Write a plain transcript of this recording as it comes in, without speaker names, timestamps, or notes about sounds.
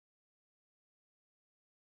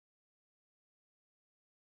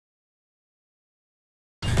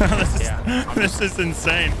This is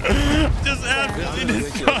insane. Just absolutely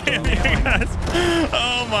destroying you guys.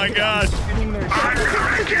 Oh my gosh.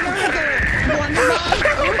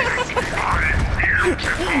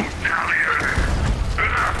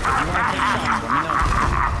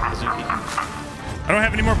 I don't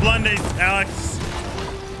have any more blundies, Alex.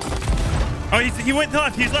 Oh, he went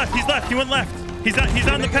left. He's left. He's left. He went left. He's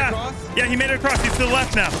on the path. Yeah, he made it across. He's to the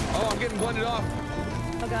left now. Oh, I'm getting blended off.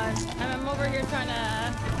 Oh god, I'm over here trying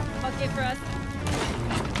to fuck it for us.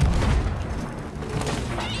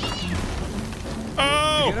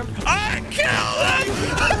 Oh, I killed him!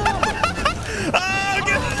 Oh,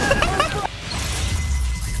 get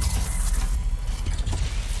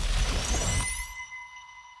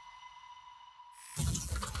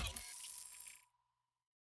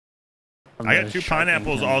I got 2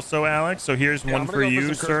 pineapples also, Alex. So here's one for you,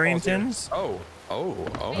 Surringtons. Oh,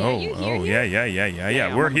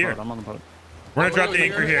 yeah. We're here. I'm on the boat. We're gonna drop the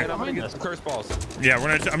anchor here. I'm gonna get some curse balls. Yeah,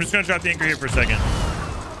 I'm just gonna drop the anchor here for a second.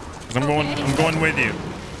 Cause I'm going with you.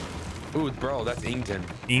 Ooh, bro, that's Ington.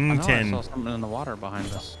 I saw something in the water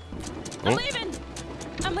behind us. I'm leaving.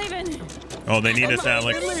 I'm leaving. Oh, they need us,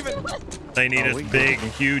 Alex. They need us big,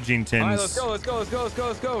 huge Ingtons. All right, let's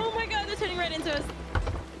go. Oh my god, they're turning right into us.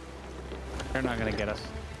 They're not gonna get us.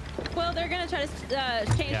 Well, they're gonna try to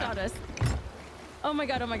chain shot us. Oh my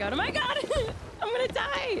god. I'm gonna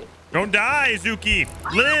die. Don't die, Azuki.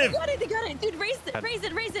 Live. They got it. Dude, raise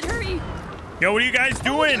it, hurry. Yo, what are you guys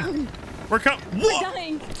doing? We're coming.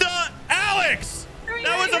 Dying. Alex,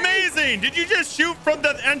 that was amazing. Did you just shoot from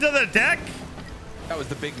the end of the deck? That was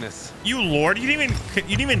the bigness. You lord, you didn't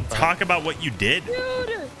even talk about what you did.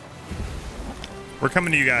 Dude. We're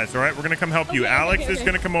coming to you guys, all right? We're gonna come help you. Alex is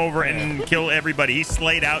gonna come over and kill everybody. He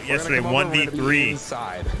slayed out yesterday, 1v3.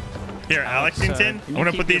 Here, Alex Ington, I'm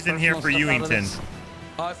gonna put these in here for you, Ington.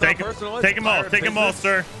 Take them all,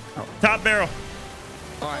 sir. Top barrel.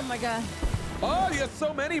 Oh my god. Oh, you got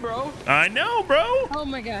so many, bro. I know, bro. Oh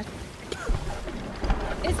my god.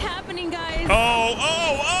 It's happening, guys.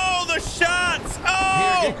 Oh, the shots.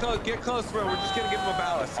 Oh. Here, get close, bro. We're just gonna give him a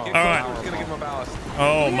ballast. All right. We're just gonna give him a ballast.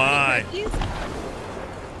 Oh my.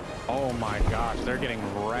 Oh my gosh, they're getting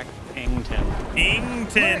wrecked.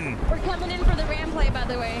 Ington. We're coming in for the ram play, by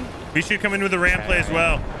the way. We should come in with the ram play as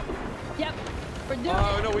well. Yep. We're doing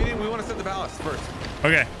Oh, no, we want to set the ballast first.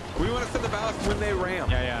 Okay. We want to set the ballast when they ram.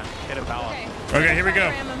 Yeah. Hit a ballast. Okay, here we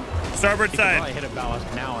go. Starboard You could side. probably hit a ballast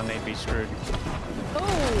now and they'd be screwed.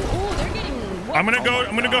 Oh, they're getting. What? I'm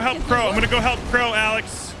gonna go help Crow. I'm gonna go help Crow,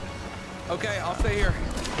 Alex. Okay, I'll stay here.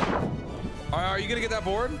 All right, are you gonna get that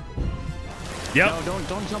board? Yep. No,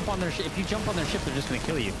 don't jump on their ship. If you jump on their ship, they're just gonna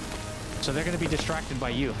kill you. So they're gonna be distracted by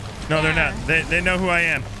you. No, they're not. They know who I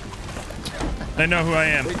am. They know who I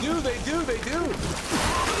am. They do.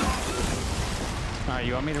 All right,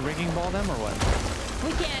 you want me to rigging ball them or what?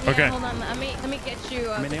 We can. Yeah, Okay. Hold on. Let me get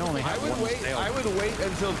you. I mean, they only have one sail. I would wait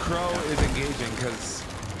until Crow is engaging, because.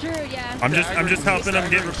 True. Yeah. I'm just helping them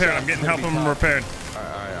get repaired. I'm helping them repaired. All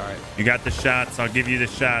right. You got the shots. I'll give you the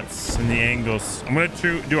shots and the angles. I'm gonna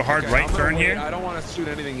do a hard right turn here. I don't want to shoot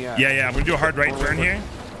anything yet. Yeah. I'm gonna do a hard right turn here.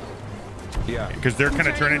 Yeah. Because they're kind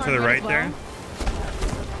of turning to the right there.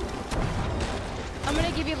 I'm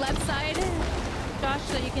gonna give you left side, Josh,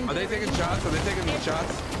 so you can. Are they taking shots?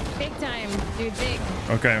 Big time, dude. Big.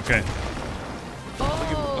 Okay. Oh,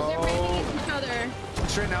 they're raining each other.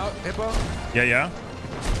 Straighten out, Hippo. Yeah.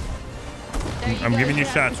 There I'm go, giving you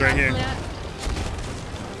shots right here. All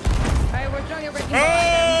right, we're throwing a breaking ball.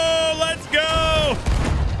 Oh, let's go!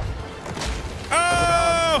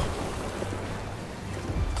 Oh!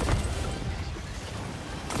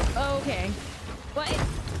 Okay. What?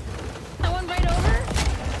 That one right over?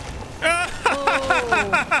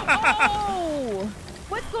 Oh!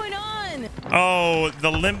 What's going on? Oh,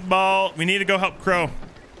 the limp ball. We need to go help Crow.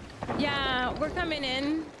 Yeah, we're coming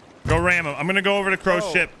in. Go ram him. I'm gonna go over to Crow's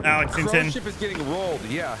ship, Alexington. Crow's ship is getting rolled.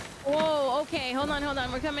 Yeah. Whoa. Okay. Hold on.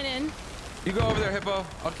 We're coming in. You go over there, Hippo.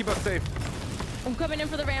 I'll keep us safe. I'm coming in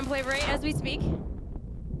for the ram play right as we speak.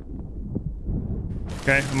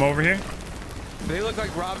 Okay, I'm over here. They look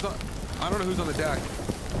like Rob's on. I don't know who's on the deck.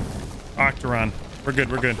 Octaron. We're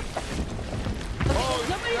good. Okay, Oh,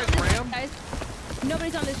 nobody's guys on this ram? ship, guys.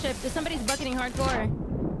 Nobody's on this ship. Somebody's bucketing hardcore.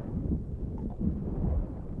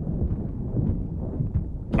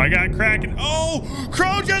 I got Kraken. Oh,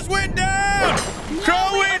 Crow just went down.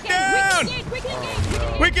 Crow went down.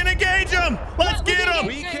 We can engage him. Let's get him.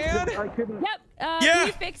 We can? Yep. Yeah.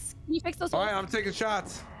 Can you fix those All holes? right, I'm taking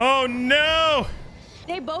shots. Oh no.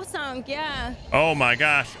 They both sunk. Yeah. Oh my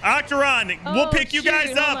gosh. Octaron, we'll Oh, pick you shoot, guys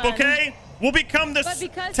hold up, on. okay? We'll become the.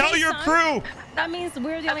 Tell your crew. That means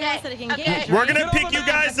we're the only ones that can get. We're gonna pick you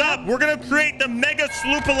guys up. We're gonna create the Mega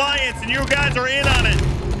Sloop Alliance, and you guys are in on it.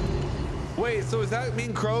 Wait, so does that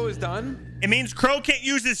mean Crow is done? It means Crow can't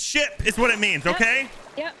use his ship. Is what it means. Okay.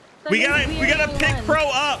 Yep. We gotta pick Crow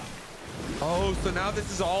up. Oh, so now this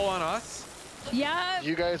is all on us? Yeah.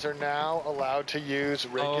 You guys are now allowed to use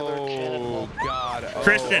regular cannonball. Oh God. Oh,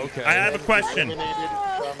 Christian, okay. I have a question. Eliminated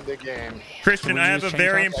from the game. Christian, I have a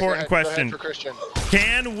very important question. Go ahead for Christian.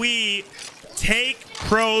 Can we take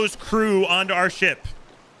Crow's crew onto our ship?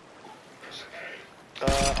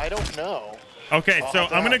 I don't know. Okay, so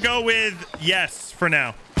I'm gonna go with yes for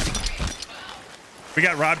now. We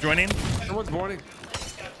got Rob joining. Someone's morning.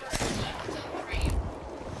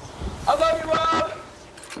 I love you, Rob.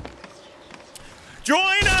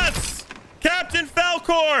 Join us, Captain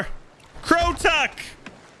Falcor, Krotukk,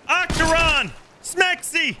 Octaron,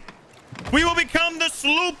 Smexy. We will become the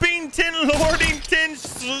Sloopington, Lordington,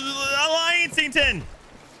 Alliancington.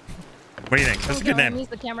 What do you think? That's a good name. He's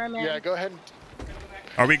the cameraman. Yeah, go ahead.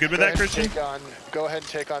 Are we good with that, Christian? Go ahead and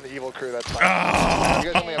take on the evil crew. That's fine. Oh.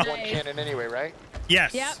 You guys only have one cannon anyway, right?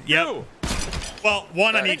 Yes. Yep. Well,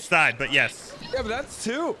 one on each side, but yes. Yeah, but that's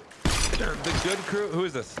two. The good crew. Who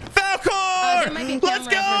is this? Falcor! Let's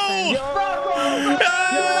go!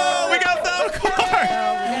 Oh, we got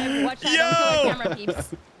Falcor! Yo!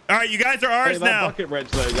 All right, you guys are ours now. Bucket wrench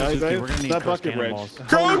though, guys. We're gonna need That those bucket wrench.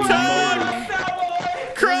 Krotukk!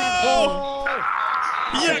 Crow!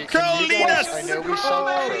 Yeah, Hey, Crow, can you lead guys- us! I know we sunk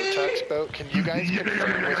Krotukk's boat. Can you guys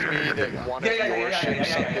confirm with me that one of your ships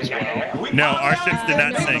sunk as well? No, our ships did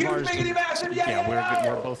not sink. Yeah,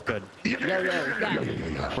 we're both good. We're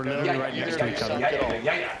literally right next to each other.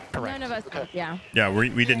 None of us. Yeah. Yeah,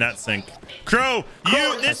 we did not sink. Crow,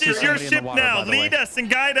 this is your ship now. Lead us and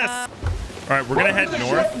guide us. All right, we're gonna head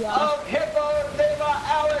north.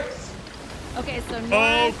 Okay, so north.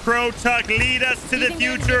 Oh, Krotukk, lead us to the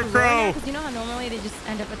future, Crow. Because you know how normally they just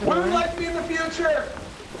end up at the Where would you door? like to be in the future?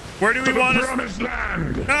 Where do we want to?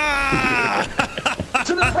 Ah!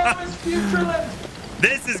 To the promised future land.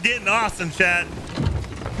 This is getting awesome, chat.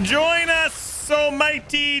 Join us, so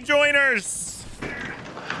mighty joiners.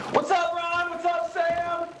 What's up, Ron? What's up,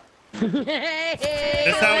 Sam? This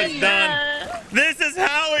is how it's done. This is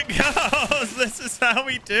how it goes. This is how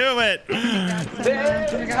we do it.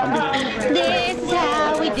 This is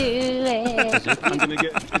how we do it. I'm gonna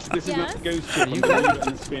get this is Yes? not ghost ship. I'm gonna leave it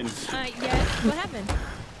in the spin. Yes. What happened? No,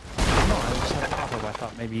 I just had a pop-up. I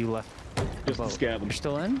thought maybe you left. Just to scare them. You're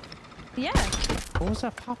still in? Yeah. What was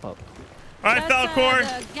that pop-up? All right, Falcor,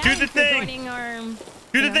 do the thing.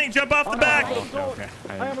 Do the thing. Jump off the back. Okay.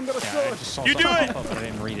 I haven't got a sword. You do it. But I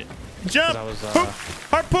didn't read it. Jump. I was, Hoop.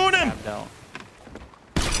 Harpoon him. tabbed out.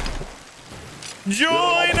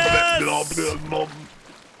 Join us.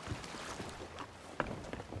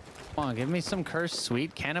 Come on, give me some cursed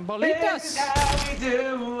sweet This is cannonballitos. how we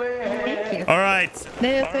do it. All right,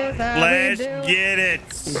 This is how let's we do get it.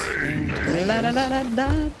 it.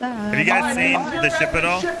 Have you guys seen the ship at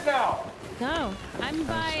all? Ship now. No, I'm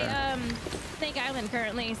by Snake Island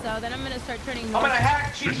currently, so then I'm gonna start turning I'm north. gonna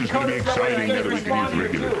hack cheat and code it so I can respond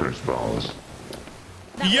to you.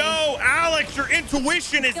 Yo, Alex, your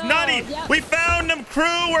intuition is Go, nutty. yep. We found them,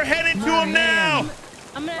 crew. We're heading to them now.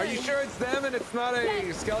 I'm gonna. Are you sure it's them and it's not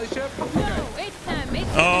a skelly ship? No, it's them. It's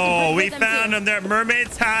Oh, we them found too. them. They're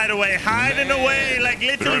mermaids hideaway, hiding away like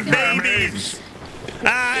little babies.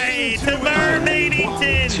 Aye, to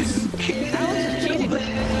Mermaidington.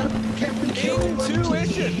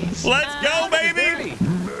 Intuition. Let's go, baby.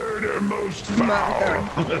 Murder most foul.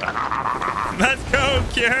 Let's go,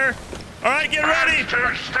 Cure. All right, get ready.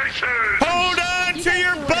 Hold on You to guys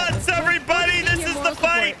your do butts, whatever. everybody. Give me This your is the moral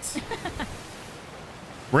fight. support.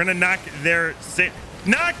 We're gonna knock their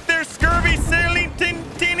scurvy sailing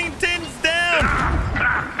tins down.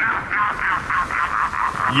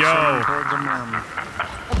 Yo, Towards the merman.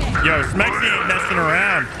 Okay. yo, Smexy ain't messing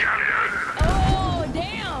around. Oh,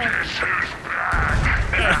 damn.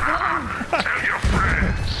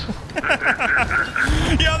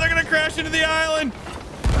 Yo, they're gonna crash into the island.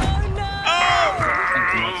 Oh, no. Oh!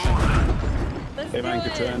 Let's Hey, do man,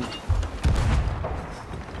 good it. turn.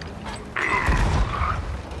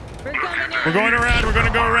 We're coming in. We're going around. We're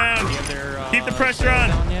gonna go around. Keep the pressure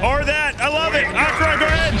on. Or that. I love it. Octaron, go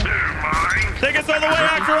ahead. Take us all the way,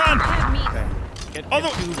 Octaron. I have meat. Get All the-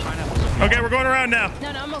 2 pineapples. Okay, we're going around now. No,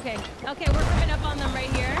 I'm okay. Okay, we're coming up on them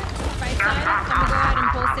right here. Right side. So I'm gonna go ahead and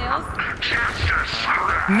pull sails.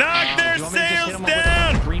 Knock their Do you want me to just hit sails 'em with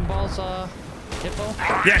down. green balls, Hippo?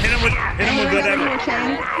 Yeah, hit him with whatever.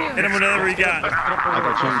 Hit him with whatever you got. I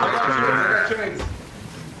got chains. Chains.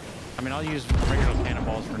 I mean, I'll use regular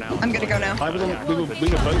cannonballs for now. I'm good to go now. I was on, we were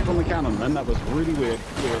both on the cannon, man. That was really weird.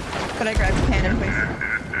 Could I grab the cannon, please?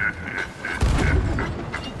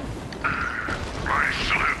 My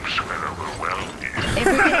slopes were overwhelmed. If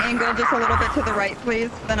we can angle just a little bit to the right,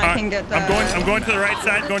 please, then I can get. I'm going to the right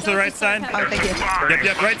side. Going to the right side. Oh, thank you.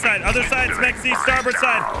 Yep. Right side. Other side. Smexy. Starboard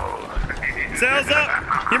side. Sails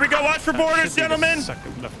up. Here we go. Watch for borders, gentlemen.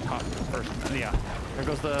 Second, left, top, first. Yeah. There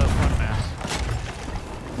goes the front mast.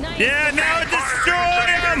 Nice. Yeah. Now destroy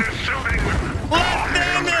them. Let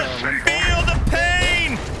them feel the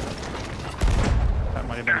pain. That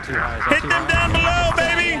might have been too high. Is that Hit too them high? down below,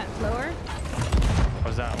 baby. Yeah, lower. What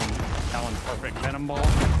was that one? That one's perfect. Cannonball.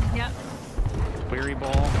 Yep. Weary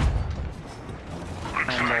ball.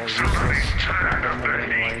 Cannonball is useless. Not going with it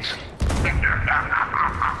anyways.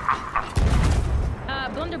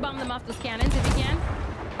 Blunder bomb them off those cannons if you can.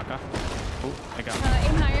 Okay. Oh, I got it.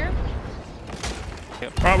 Aim higher.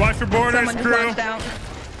 Yep. All right, watch for borders, Someone just crew. launched out.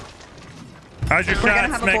 How's your We're gonna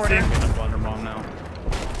shot, have a border. Smexy? Blunder bomb now.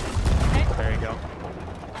 Okay. There you go.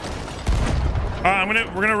 All right,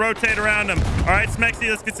 we're gonna rotate around them. All right, Smexy,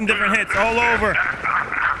 let's get some different hits all over. Is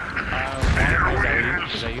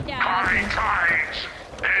that you? Yeah.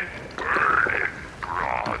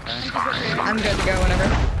 I'm good to go whenever.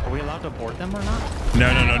 Are we allowed to board them or not?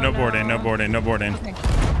 No boarding, no boarding, no boarding. Okay.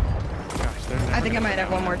 Gosh, they're never I think I might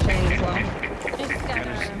have one more chain as well. Just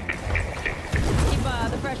gotta keep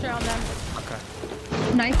the pressure on them. Okay.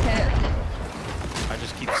 Nice hit. I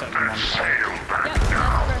just keep setting them on fire. Yep, that's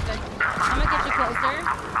perfect. I'm gonna get you closer.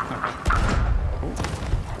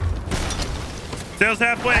 Sails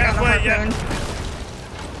halfway, I got a halfway, yeah. harpoon.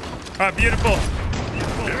 All right, beautiful.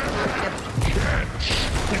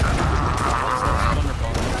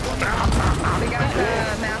 We got the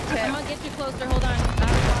mast hit. I'm gonna get you closer. Hold on. I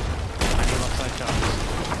need left side shots.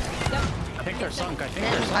 Yep. I think they're sunk. I think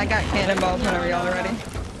they're sunk. I got cannonballs whenever y'all are ready.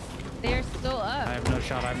 They're still I up. have no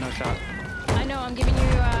shot. I have no shot. I know. I'm giving you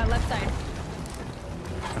left side.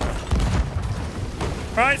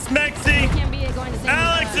 All right, Smexy. Can't be going to same.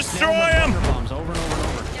 Alex, destroy him. Bombs over and over and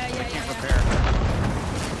over. Yeah. Prepare.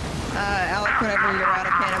 Alex, whenever you're out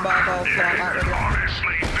of cannonball bolts, so I'm out with you.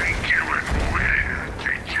 Honestly, think you would win,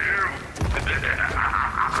 did you?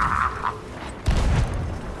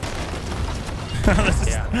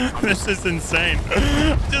 This is insane.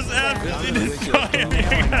 Just absolutely destroying you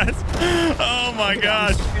guys. Oh my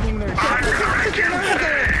gosh.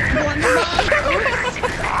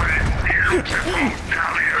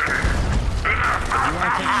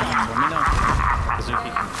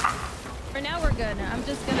 Azuki. For now, we're good. I'm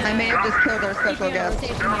just gonna. I may have just killed our special keep your guest.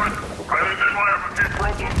 rotation here.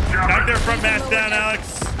 Knock their front mast down,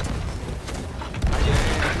 Alex.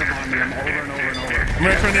 I'm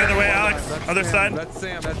gonna turn the other way, Alex. Other side. That's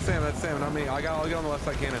Sam. Not me. I'll get on the left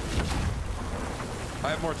side cannon. I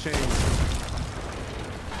have more chains.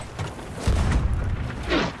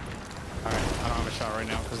 Alright, I don't have a shot right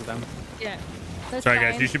now because of them. Yeah. Let's Sorry, try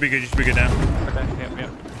guys. and- You should be good. You should be good now. Okay, yep.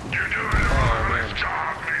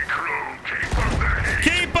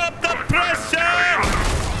 Keep up the pressure.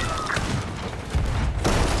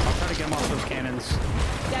 I'll try to get them off those cannons.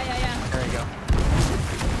 Yeah. There you go.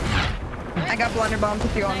 I got blunder bombs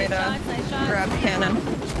if you want me to Nice shot. grab the cannon. We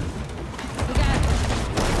gotta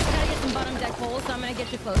get some bottom deck holes, so I'm gonna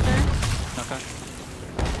get you closer. Okay.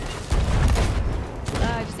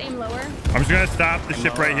 Just aim lower. I'm just gonna stop the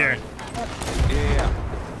ship right here. Yeah.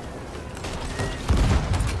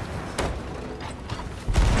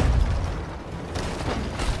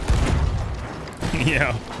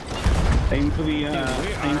 Yeah. Aim for the,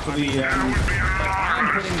 I'm putting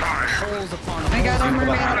holes upon I got one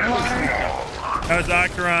mermaid out of the water. That was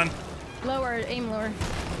Octaron. Lower, aim lower.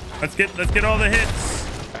 Let's get all the hits.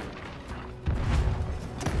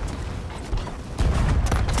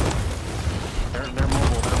 They're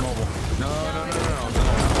mobile.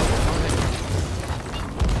 No.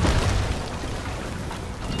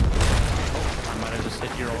 I might have just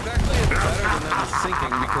hit your old. It's actually better than them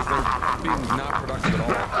sinking because they're being not productive at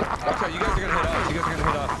all. Watch out, you guys are gonna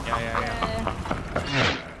hit us. Yeah.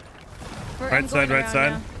 We're- Right I'm side, going right around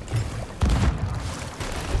side. now.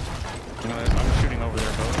 I'm shooting over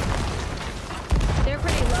their boat. They're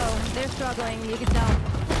pretty low. They're struggling. You can tell.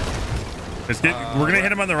 We're gonna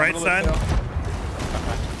hit him on the right side. Go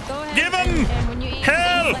ahead. Give him and when you aim,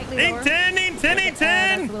 hell. aim slightly lower. 10. That's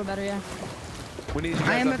a little better, yeah. We need you guys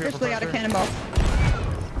I am up here for officially out of pressure. cannonballs.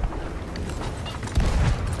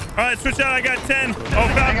 All right, switch out. I got 10. Oh,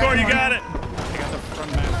 Falcor, you got it. I got the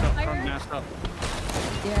front mast up.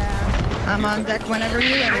 Yeah. I'm on deck whenever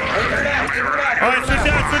you're ready. All right, switch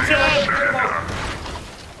out.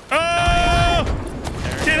 Oh!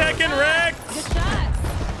 Get heckin' wrecked. Good shots.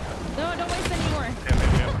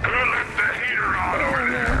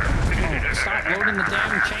 holding the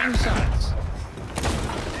damn chainsaws.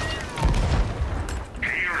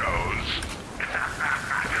 Heroes.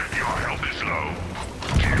 Your help is low.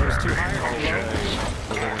 There's too high or too low.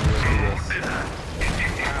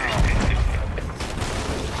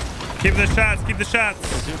 Keep the shots. Keep the shots.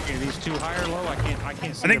 Azuki, are these too high or low? I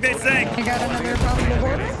can't see. I think they sank. I got another probable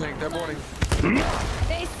board. They're boarding.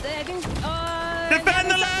 They think.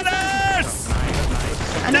 Defend the ladders!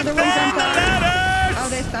 Another one's on Defend the fire. ladders! Oh,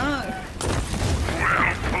 they stunk.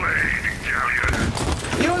 Well played, Galleon.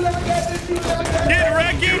 Get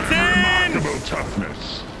Reckington! Remarkable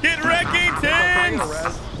toughness. Get Can I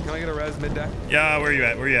Reckington! get a res mid deck? Yeah, where you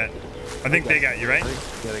at? Where you at? I think they got you, right?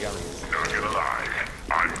 Yeah, they got me. Not gonna lie,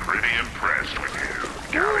 I'm pretty impressed with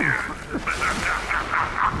you, Galleon.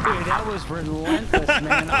 Dude, that was relentless,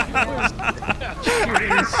 man. I was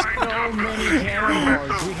shooting so many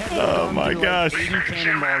cannonballs. We had to Oh run my through gosh. like 80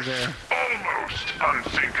 cannonballs there. Almost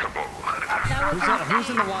unthinkable. Who's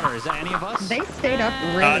in the water? Is that any of us? They stayed up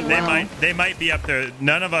really well. They might be up there.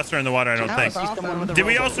 None of us are in the water, I don't That think. was awesome. Did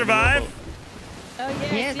we all survive? Oh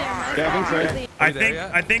Yes. yeah. Yeah, I think so.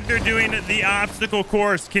 I think they're doing the obstacle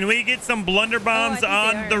course. Can we get some blunder bombs think they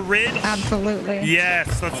on are. the ridge? Absolutely.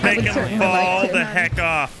 Yes, let's I make would them certainly fall like to. the heck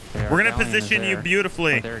off. We're gonna position you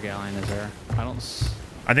beautifully. Their galleon is there. I don't.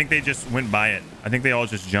 I think they just went by it. I think they all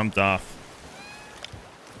just jumped off.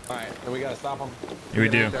 All right, and we gotta stop them. Here we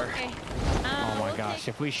do. Okay. Oh my gosh!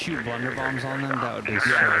 If we shoot blunder bombs on them, that would be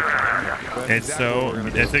so.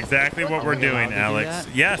 It's exactly what we're doing, Alex.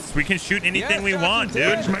 Yes, we can shoot anything we want, dude.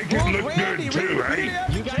 Let's make it look good too, eh?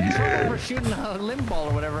 You got in trouble for shooting a limb ball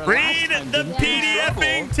or whatever. Read the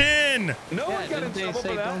PDFing tin. No one got in Didn't they trouble say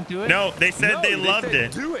for that. don't do it? No, they said they loved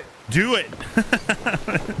it. Do it. Do it.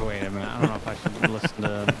 Wait a minute. I don't know if I should listen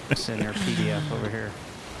to send your PDF over here.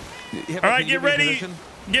 All right, get ready.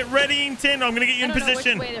 Get ready, tin. I'm gonna get you in I don't know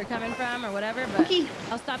position. which way they're coming from or whatever, but Okay.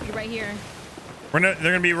 I'll stop you right here. They're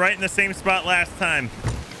gonna be right in the same spot last time.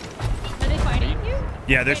 Are they fighting you?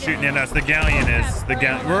 Yeah, they're shooting at us. The galleon is. The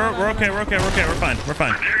galleon. We're okay. We're okay. We're okay. We're fine. We're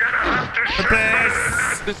fine. Prepare.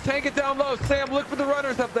 Just tank it down low. Sam, look for the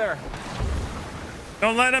runners up there.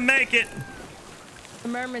 Don't let them make it. The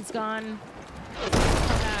mermaid's gone. Come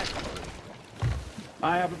back.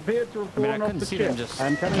 I have appeared to have fallen off couldn't the see ship. them just-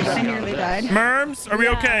 I'm coming I back. nearly died. Merms, are we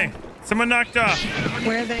Yeah. okay? Someone knocked off.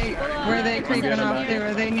 Where they creeping off to?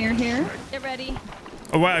 Are they near here? Get ready.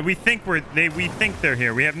 Oh, well, we think they're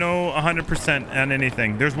here. We have no 100% on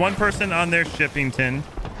anything. There's one person on their shipping tin.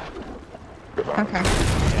 Okay. I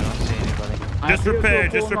don't see anybody. Just appear to repair.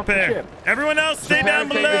 have Just fallen off the repair. ship. Everyone else, stay down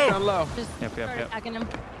Tank it down below. low. Just Yep, start yep. attacking them.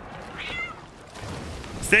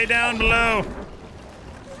 Stay down below. Do you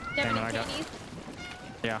have Damn it, any I got- candies?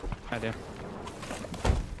 Yeah, I do.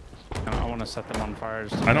 I want to set them on fire.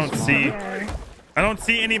 just I don't to see. Yeah. I don't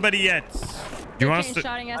see anybody yet. Do you They're want us chain to?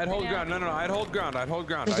 shotting us I'd hold right now. ground. No, I'd hold ground. I'd hold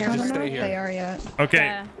ground. I I'd don't just know stay if they here. are yet.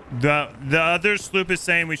 Okay. The other sloop is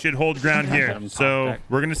saying we should hold ground Get here, 'em top so deck.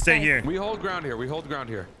 we're gonna stay Okay. here. We hold ground here. We hold ground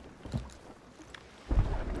here.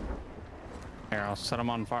 Here, I'll set them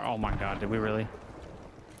on fire. Oh my god, did we really?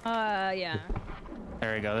 Yeah.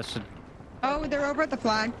 There you go. This should. Oh, they're over at the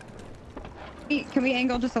flag. Can we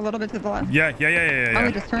angle just a little bit to the left? Yeah. Oh,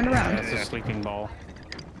 we just turned around. That's a sleeping ball.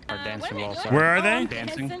 Or Wait a dancing minute, ball. what? Sorry. Where are Oh, they? I'm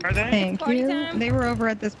Dancing? dancing. Are they? Thank Party you. time. They were over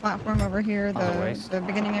at this platform over here, Always. the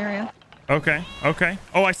beginning area. Okay. Okay.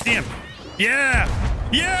 Oh, I see him. Yeah.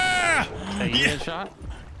 Yeah. Hey, you Yeah. get shot?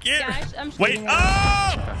 Get. Yeah, I'm Wait. shooting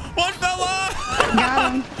Oh! One fell off.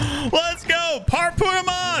 Got him. Let's go. Harpoon him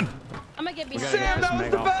on. I'm gonna get behind Sam, them. that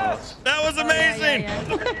was the best. That was Oh, amazing.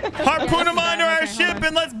 yeah. Harpoon him Yeah, onto our okay, ship hold on.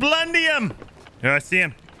 and let's blundy him. Here, I see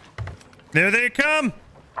him. There they come.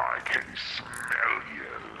 I can smell you.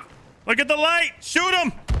 Look at the light. Shoot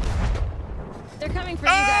him. They're coming for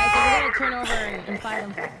you guys, and we gotta turn over and fight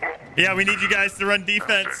them. Yeah, we need you guys to run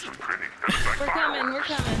defense. Some pretty good We're coming. We're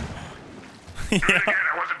coming. Yeah. Again,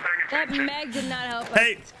 I wasn't paying That attention. Meg did not help us.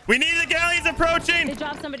 Hey, we need the galleys They approaching.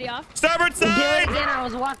 dropped somebody off. Starboard Do it side. again. I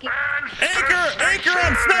was walking. Anchor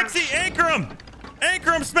him, Smexy. Anchor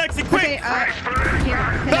him, Smexy, quick. Okay, here,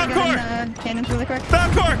 can I Falcor. get in cannons really quick?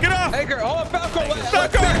 Falcor, get off. Anchor, hold on, Falco. Let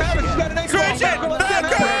Falco. Sam have it. She's got an anchor. Switch it. Falco, let Sam have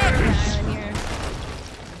it. Falcor. Here.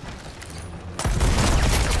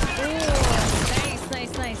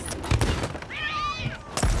 Ooh, nice.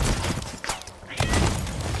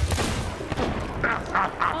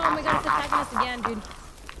 Oh my god, it's attacking us again,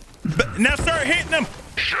 dude. Now start hitting them.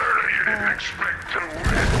 Surely you didn't expect to win.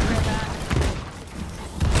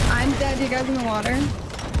 I'm dead. You guys in the water?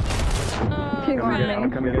 Oh, Keep crap.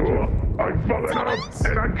 running. Coming at you. I've fallen off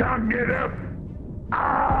and I can't get up.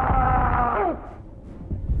 Ah!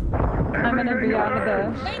 I'm gonna be out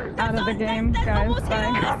of the game, guys.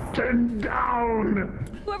 Bye. Captain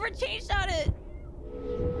down! Whoever changed out it.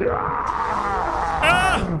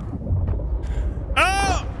 Ah!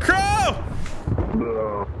 Oh,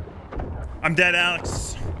 Crow! I'm dead,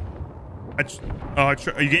 Alex. Are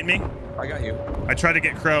you getting me? I got you. I tried to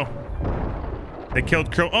get Crow. They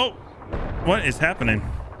killed Crow. Oh, what is happening?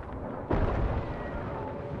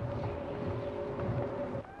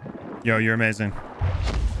 Yo, you're amazing.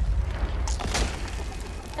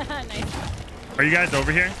 Nice. Are you guys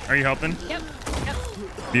over here? Are you helping? Yep.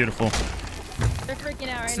 Beautiful. They're freaking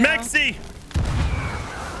out right Smexy!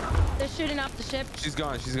 now. They're shooting off the ship. She's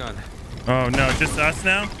gone. She's gone. Oh, no. Just us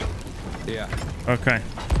now? Yeah. Okay.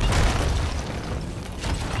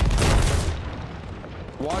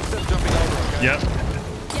 Watch them jumping over. Okay? Yep.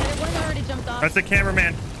 Yeah, one already jumped off. That's the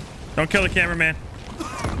cameraman. Don't kill the cameraman.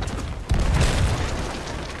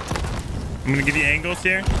 I'm going to give you angles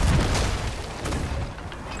here.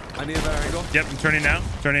 I need a better angle. Yep, I'm turning now.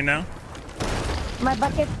 Turning now. My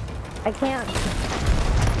bucket. I can't.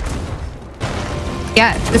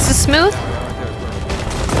 Yeah, this is smooth.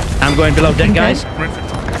 I'm going below deck, guys.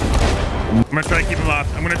 I'm gonna try to keep him off.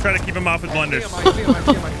 I'm gonna try to keep him off with blunders. I see him.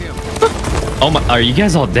 Oh my, are you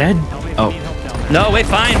guys all dead? Oh. No, we're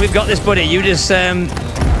fine. We've got this, buddy. You just,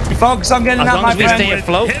 Focus on getting as long as we stay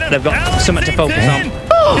afloat, they've got something to focus on.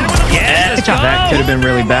 Yes, That could have been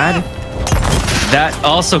really bad. That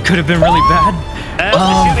also could have been really bad.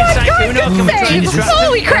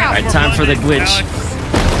 Holy crap! Alright, time for the glitch.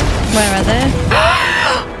 Where are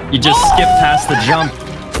they? You just skip past the jump.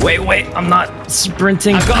 Wait, I'm not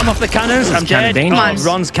sprinting. I've got him off the cannons. I'm dead. dangerous.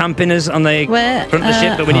 Ron's camping us on the Where, front of the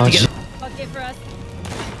ship, but we need to get... Bucket for us.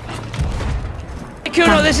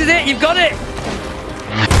 Kuno, this is it. You've got it.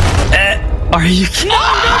 Are you kidding?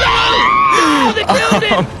 No! They killed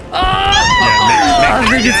it! I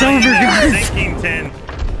think it's over, guys. Sinking 10.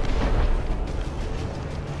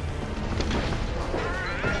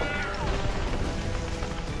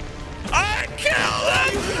 I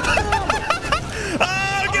killed him!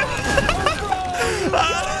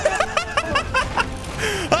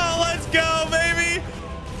 Oh, let's go, baby!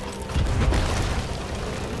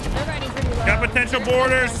 They're riding pretty low. Got potential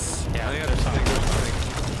borders. Yeah, I think there's something.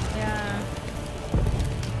 Yeah.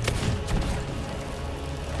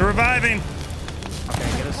 They're reviving.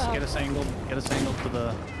 Okay, get us angled to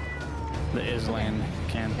the island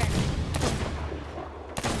can.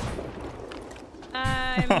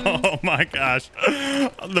 Oh my gosh.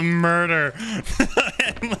 The murder.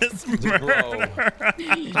 Endless murder.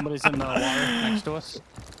 Somebody's in the water next to us.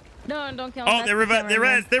 No, don't kill them. Oh, they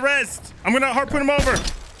rezzed. I'm gonna harpoon him over.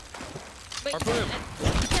 Wait, Harpoon him.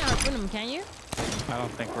 you can't harpoon them, can you? I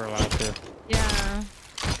don't think we're allowed to. Yeah.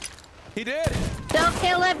 He did. Don't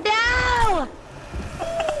kill him now!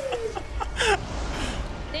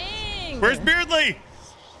 Dang. Where's Beardley?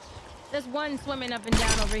 There's one swimming up and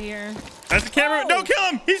down over here. That's the camera. Oh. Don't kill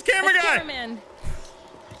him. He's camera That's guy. cameraman.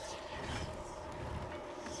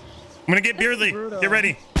 I'm gonna get Beardley. Get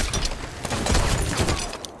ready.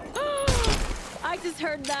 I just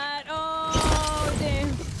heard that. Oh, damn.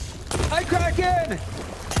 Hi, Kraken.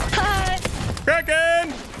 Hi.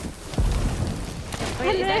 Kraken.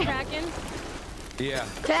 Wait, is that Kraken? Yeah.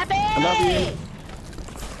 Trappy! I love you.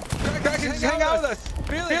 Kraken, just hang out with us.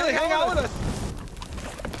 Really, hang out with us.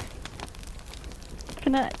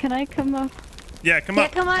 Can I come up? Yeah, come Yeah,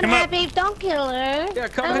 up. come on, come up. Happy. Don't kill her. Yeah,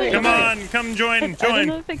 come Oh, on. Come on. Come join. I don't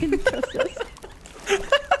know Join. if I can trust this.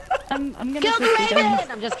 I'm gonna Kill shoot my gun.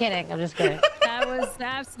 Kraken! I'm just kidding. That was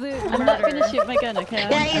absolute I'm not murder. gonna shoot my gun, okay?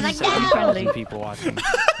 Yeah, he's I'm like, just being no! friendly. People watching.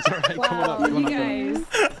 Wow, you guys.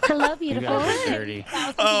 Hello, You beautiful. guys are dirty.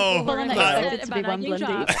 Oh, Well, then I expect it to be one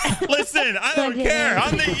blended. listen, I don't care.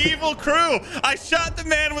 I'm the evil crew. I shot the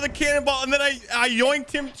man with a cannonball and then I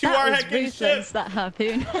yoinked him to our That was hecking ship. ruthless, that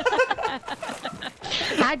harpoon.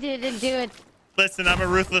 I didn't do it. Listen, I'm a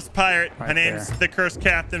ruthless pirate. My Right name's there. the Cursed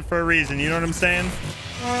Captain for a reason. You know what I'm saying?